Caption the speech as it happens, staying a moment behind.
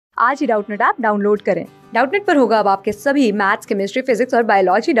आज ही Doubtnut app download करें। डाउटनट पर होगा अब आपके सभी मैथ्स, केमिस्ट्री, फिजिक्स और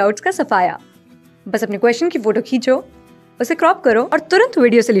बायोलॉजी डाउट्स का सफाया। बस अपने क्वेश्चन की फोटो खींचो, उसे क्रॉप करो और तुरंत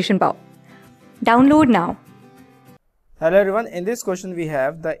वीडियो सोल्यूशन पाओ। Download now. Hello everyone, in this question we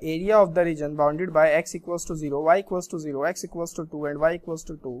have the area of the region bounded by x equals to 0, y equals to 0, x equals to 2 and y equals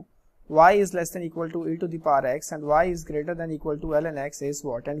to 2. Y is less than equal to e to the power x and y is greater than equal to ln x is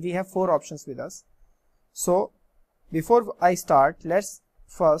what? And we have 4 options with us. So before I start, let's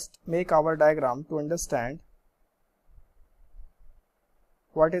first make our diagram to understand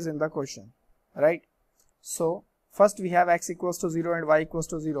what is in the question, right? So first we have x equals to 0 and y equals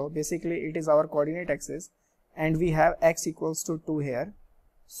to 0. Basically it is our coordinate axis. And we have x equals to 2 here.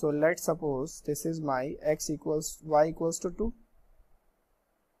 So let's suppose this is my y equals to 2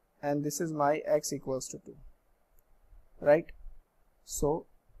 and this is my x equals to 2, right? So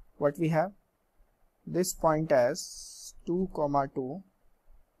what we have, this point as 2 comma 2,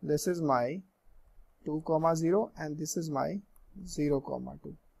 this is my 2 comma 0 and this is my 0 comma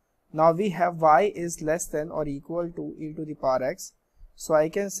 2. Now we have y is less than or equal to e to the power x. So I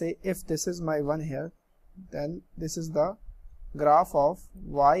can say if this is my 1 here, then this is the graph of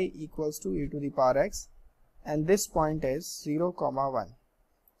y equals to e to the power x and this point is 0 comma 1.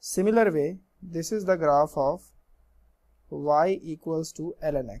 Similar way, this is the graph of y equals to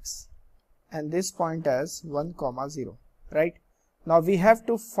ln x and this point as 1 comma 0, right? Now we have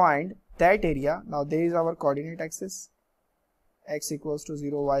to find that area. Now there is our coordinate axis, x equals to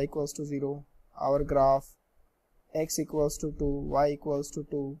 0, y equals to 0, our graph x equals to 2, y equals to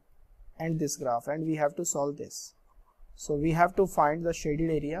 2, and this graph, and we have to solve this. So we have to find the shaded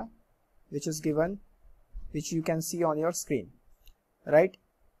area which is given, which you can see on your screen, right?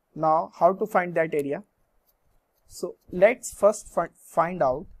 Now how to find that area? So let's first find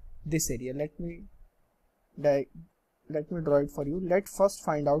out this area. Let me draw it for you. Let's first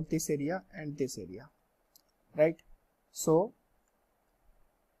find out this area and this area, right? So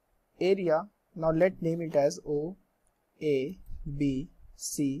area, now let name it as O, A, B,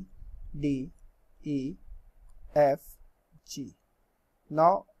 C, D, E, F, G.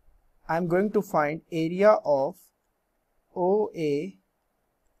 Now I am going to find area of OA,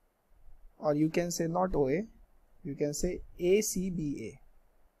 or you can say not OA, you can say ACBA.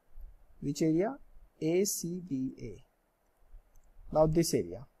 Which area? ACBA. Now this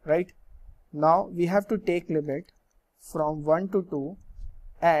area, right? Now we have to take limit from 1 to 2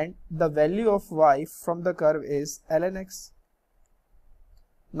 and the value of y from the curve is ln x.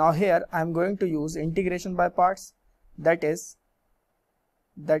 Now here I am going to use integration by parts, that is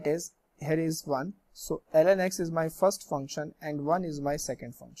here is 1. So ln x is my first function and 1 is my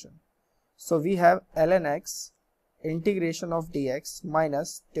second function. So we have ln x integration of dx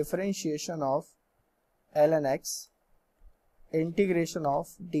minus differentiation of ln x integration of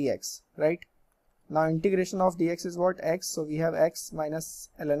dx, right? Now integration of dx is what? X. So we have x minus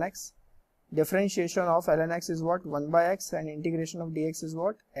ln x. Differentiation of ln x is what? 1 by x, and integration of dx is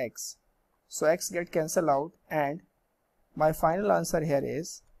what? X. So x get cancelled out and my final answer here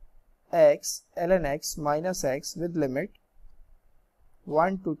is x ln x minus x with limit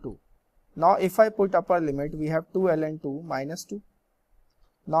 1 to 2. Now if I put upper limit, we have 2 ln 2 minus 2.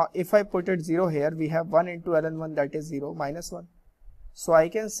 Now if I put it 0 here, we have 1 into ln 1, that is 0 minus 1. So I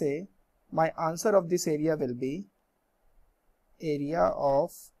can say my answer of this area will be area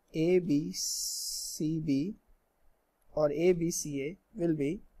of ABCB or ABCA will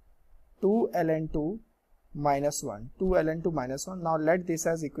be 2 ln 2 minus 1, 2 ln 2 minus 1. Now let this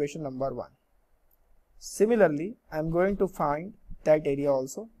as equation number 1. Similarly, I am going to find that area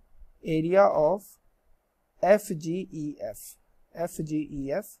also, area of FGEF.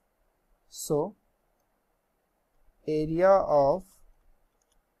 So area of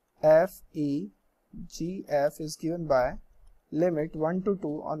FEGF is given by limit 1 to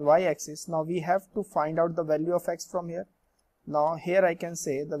 2 on y-axis. Now we have to find out the value of x from here. Now here I can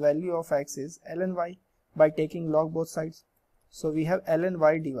say the value of x is ln y by taking log both sides. So we have ln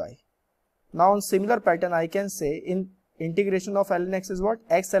y dy. Now on similar pattern I can say in integration of ln x is what?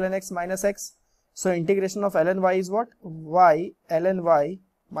 X ln x minus x. So integration of ln y is what? Y ln y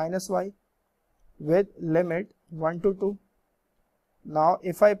minus y with limit 1 to 2. Now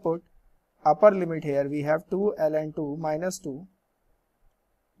if I put upper limit here, we have 2 ln 2 minus 2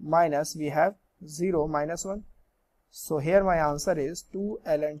 minus we have 0 minus 1. So here my answer is 2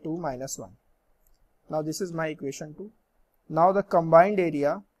 ln 2 minus 1. Now this is my equation 2. Now the combined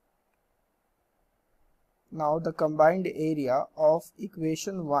area of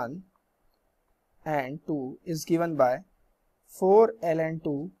equation 1 and 2 is given by 4 ln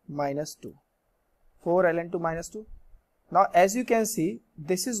 2 minus 2. 4 ln 2 minus 2. Now as you can see,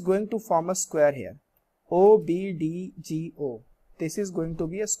 this is going to form a square here. OBDGO. This is going to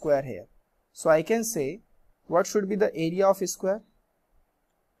be a square here. So I can say, what should be the area of a square?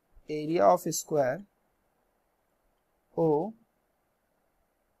 Area of a square OBDGO.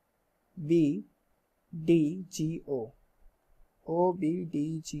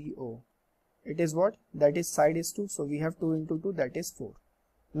 OBDGO. It is what? That is side is 2. So we have 2 into 2, that is 4.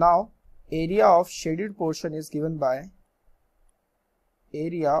 Now area of shaded portion is given by,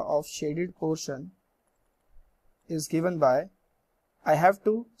 area of shaded portion is given by, I have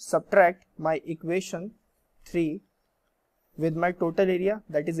to subtract my equation 3 with my total area,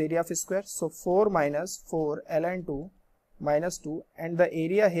 that is area of a square. So 4 minus 4 ln 2 minus 2, and the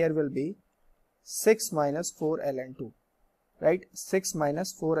area here will be 6 minus 4 ln 2, right? 6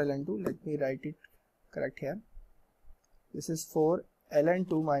 minus 4 ln 2, let me write it correct here. This is 4 ln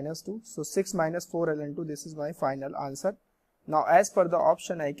 2 minus 2, so 6 minus 4 ln 2, this is my final answer. Now as per the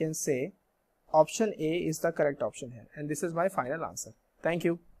option, I can say option A is the correct option here, and this is my final answer. Thank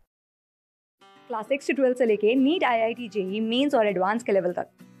you. Class 6 से 12 से लेके NEET IIT JEE mains और advance के level तक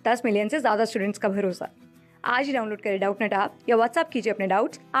 10 million से ज़्यादा students का भरोसा। आज ही डाउनलोड करें डाउटनेट ऐप या व्हाट्सएप कीजिए अपने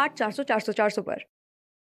डाउट्स 8400 400 400 पर।